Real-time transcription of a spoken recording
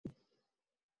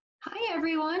Hi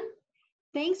everyone.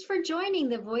 Thanks for joining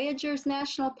the Voyageurs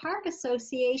National Park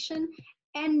Association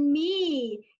and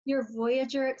me, your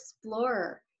Voyager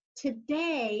Explorer.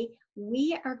 Today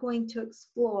we are going to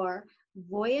explore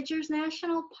Voyageurs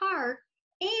National Park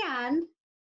and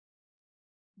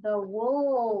the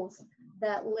wolves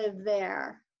that live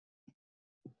there.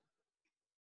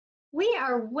 We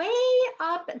are way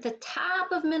up at the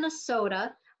top of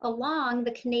Minnesota along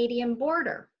the Canadian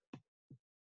border.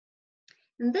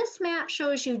 And this map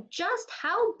shows you just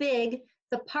how big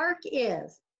the park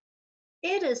is.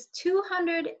 It is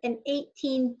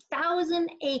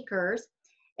 218,000 acres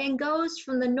and goes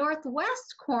from the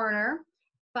northwest corner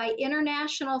by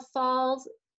International Falls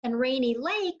and Rainy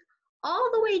Lake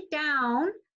all the way down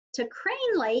to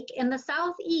Crane Lake in the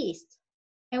southeast.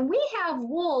 And we have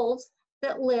wolves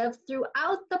that live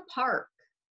throughout the park.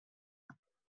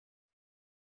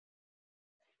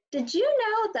 Did you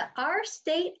know that our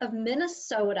state of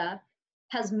Minnesota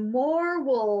has more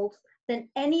wolves than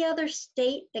any other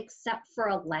state except for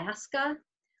Alaska?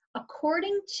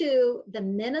 According to the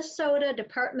Minnesota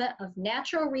Department of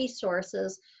Natural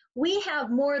Resources, we have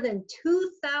more than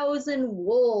 2,000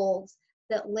 wolves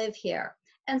that live here,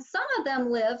 and some of them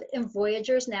live in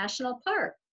Voyageurs National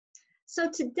Park. So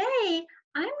today,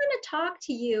 I'm going to talk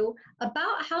to you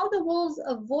about how the wolves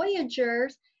of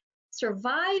Voyageurs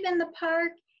survive in the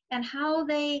park and how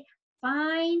they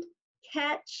find,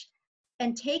 catch,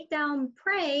 and take down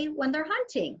prey when they're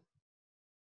hunting.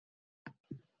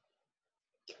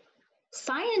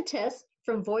 Scientists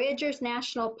from Voyageurs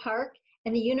National Park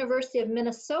and the University of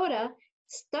Minnesota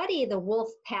study the wolf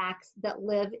packs that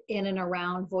live in and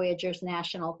around Voyageurs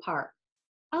National Park.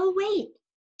 Oh wait,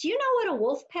 do you know what a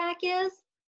wolf pack is?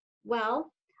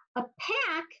 Well, a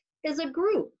pack is a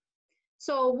group.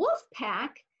 So a wolf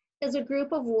pack is a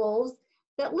group of wolves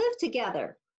that live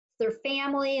together, their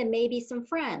family and maybe some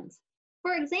friends.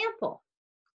 For example,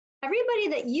 everybody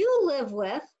that you live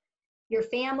with, your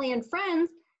family and friends,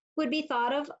 would be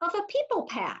thought of a people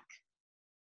pack.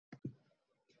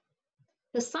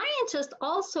 The scientists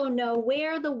also know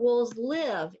where the wolves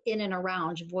live in and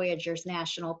around Voyageurs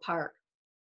National Park.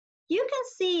 You can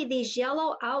see these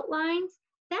yellow outlines.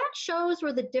 That shows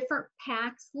where the different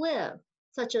packs live,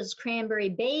 such as Cranberry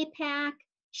Bay Pack,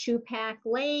 Shoepack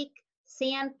Lake,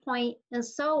 Sandpoint, and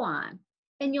so on.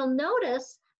 And you'll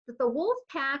notice that the wolf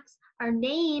packs are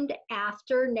named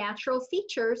after natural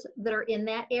features that are in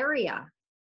that area.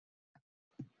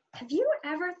 Have you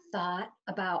ever thought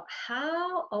about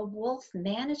how a wolf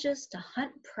manages to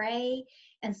hunt prey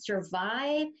and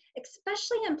survive,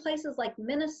 especially in places like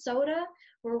Minnesota,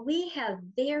 where we have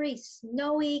very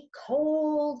snowy,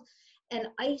 cold, and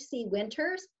icy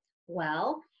winters?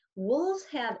 Well, wolves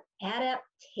have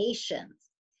adaptations.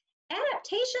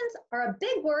 Adaptations are a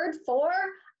big word for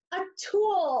a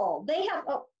tool. They have,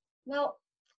 well,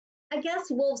 I guess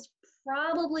wolves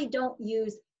probably don't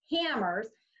use hammers,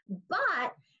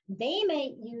 but they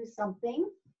may use something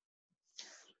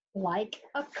like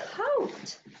a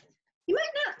coat. You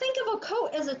might not think of a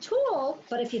coat as a tool,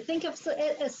 but if you think of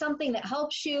it as something that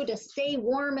helps you to stay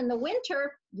warm in the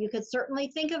winter, you could certainly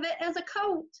think of it as a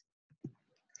coat.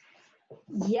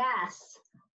 Yes,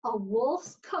 a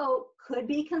wolf's coat could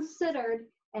be considered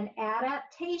an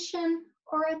adaptation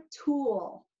or a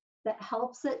tool that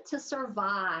helps it to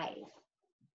survive.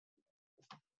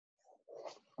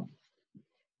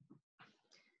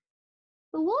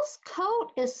 The wolf's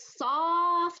coat is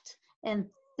soft and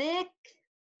thick.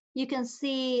 You can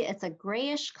see it's a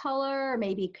grayish color,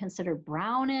 maybe considered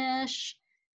brownish.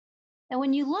 And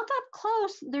when you look up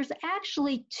close, there's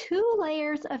actually two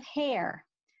layers of hair.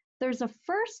 There's a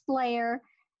first layer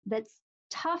that's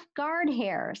tough guard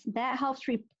hairs. That helps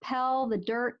repel the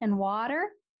dirt and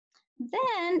water.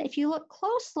 Then, if you look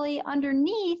closely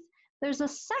underneath, there's a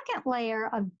second layer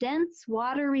of dense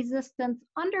water resistance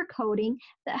undercoating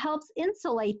that helps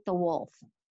insulate the wolf.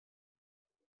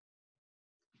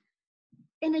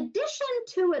 In addition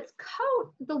to its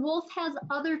coat, the wolf has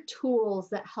other tools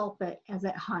that help it as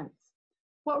it hunts.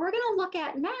 What we're going to look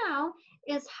at now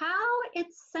is how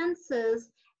its senses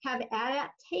have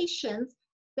adaptations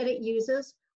that it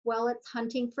uses while it's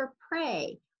hunting for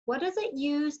prey. What does it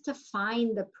use to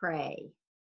find the prey?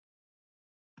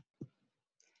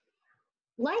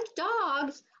 Like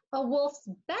dogs, a wolf's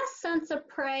best sense of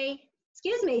prey,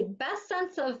 best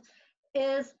sense of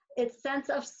is its sense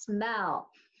of smell.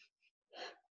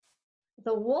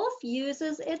 The wolf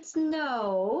uses its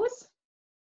nose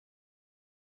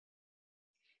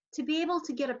to be able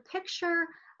to get a picture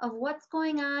of what's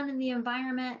going on in the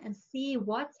environment and see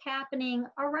what's happening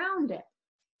around it.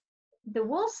 The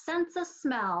wolf's sense of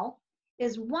smell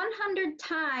is 100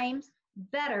 times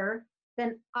better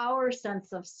than our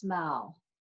sense of smell.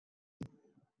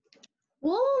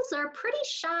 Wolves are pretty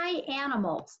shy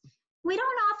animals. We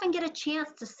don't often get a chance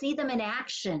to see them in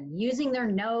action, using their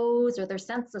nose or their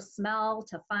sense of smell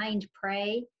to find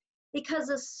prey, because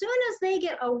as soon as they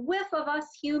get a whiff of us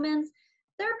humans,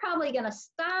 they're probably going to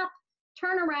stop,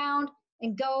 turn around,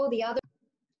 and go the other.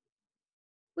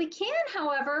 We can,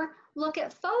 however, look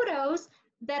at photos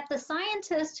that the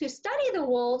scientists who study the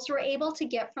wolves were able to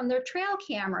get from their trail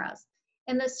cameras.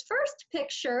 In this first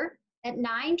picture, at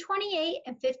 9:28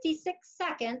 and 56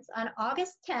 seconds on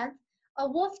August 10th, a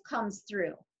wolf comes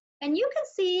through. And you can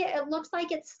see it looks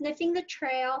like it's sniffing the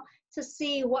trail to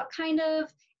see what kind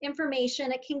of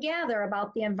information it can gather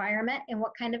about the environment and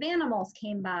what kind of animals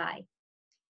came by.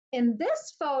 In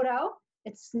this photo,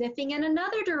 it's sniffing in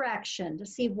another direction to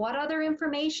see what other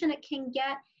information it can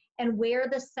get and where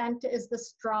the scent is the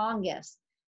strongest.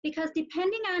 Because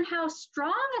depending on how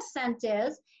strong a scent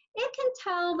is, it can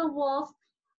tell the wolf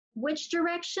which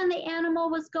direction the animal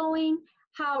was going,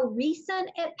 how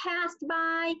recent it passed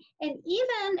by, and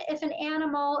even if an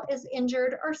animal is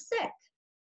injured or sick.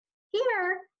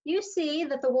 Here, you see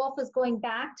that the wolf is going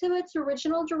back to its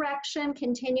original direction,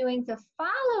 continuing to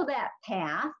follow that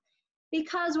path,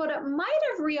 because what it might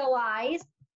have realized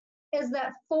is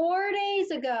that 4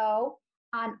 days ago,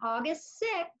 on August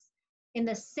 6th, in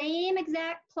the same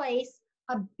exact place,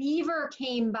 a beaver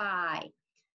came by.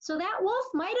 So that wolf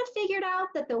might have figured out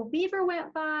that the beaver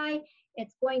went by,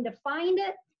 it's going to find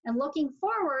it, and looking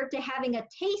forward to having a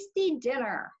tasty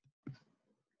dinner.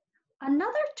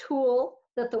 Another tool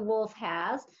that the wolf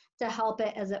has to help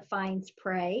it as it finds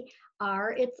prey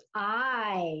are its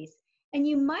eyes. And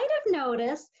you might have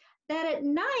noticed that at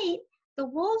night, the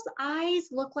wolf's eyes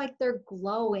look like they're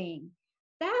glowing.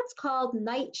 That's called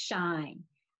night shine.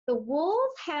 The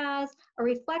wolf has a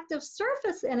reflective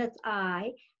surface in its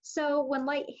eye, so when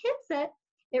light hits it,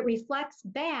 it reflects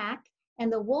back,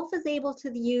 and the wolf is able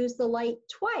to use the light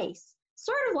twice,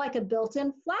 sort of like a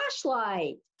built-in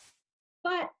flashlight.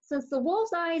 But since the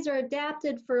wolf's eyes are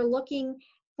adapted for looking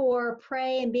for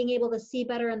prey and being able to see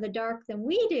better in the dark than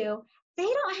we do, they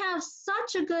don't have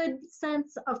such a good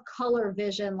sense of color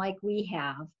vision like we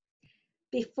have.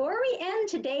 Before we end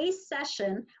today's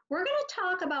session, we're going to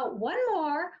talk about one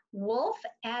more wolf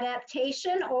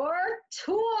adaptation or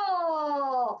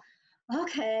tool.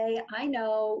 Okay, I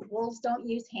know wolves don't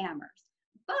use hammers,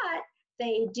 but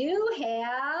they do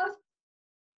have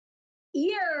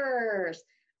ears.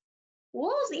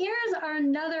 Wolves' ears are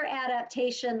another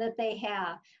adaptation that they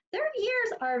have. Their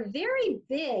ears are very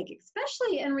big,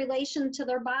 especially in relation to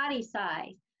their body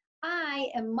size. I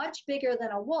am much bigger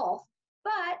than a wolf,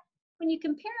 but when you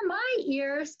compare my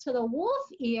ears to the wolf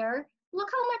ear, look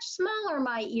how much smaller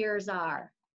my ears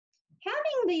are.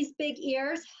 Having these big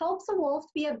ears helps a wolf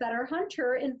be a better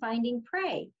hunter in finding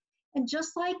prey. And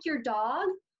just like your dog,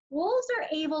 wolves are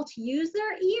able to use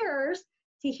their ears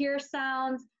to hear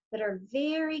sounds that are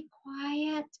very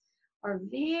quiet or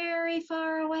very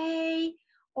far away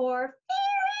or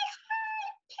very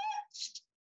high-pitched.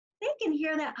 They can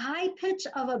hear that high pitch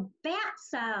of a bat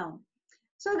sound.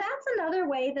 So that's another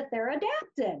way that they're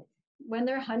adapted when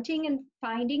they're hunting and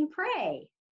finding prey.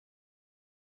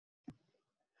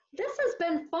 This has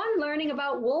been fun learning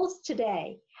about wolves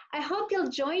today. I hope you'll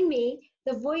join me,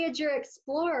 the Voyager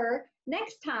Explorer,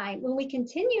 next time when we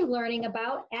continue learning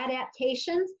about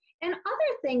adaptations and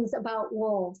other things about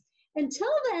wolves.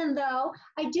 Until then, though,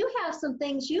 I do have some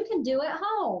things you can do at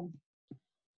home.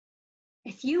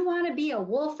 If you want to be a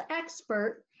wolf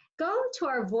expert, go to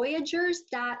our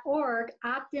Voyageurs.org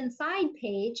opt-inside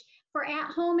page for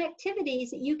at-home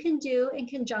activities that you can do in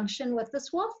conjunction with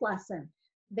this wolf lesson.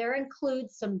 There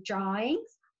includes some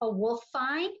drawings, a wolf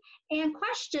find, and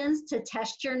questions to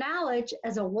test your knowledge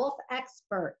as a wolf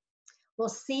expert. We'll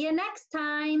see you next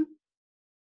time.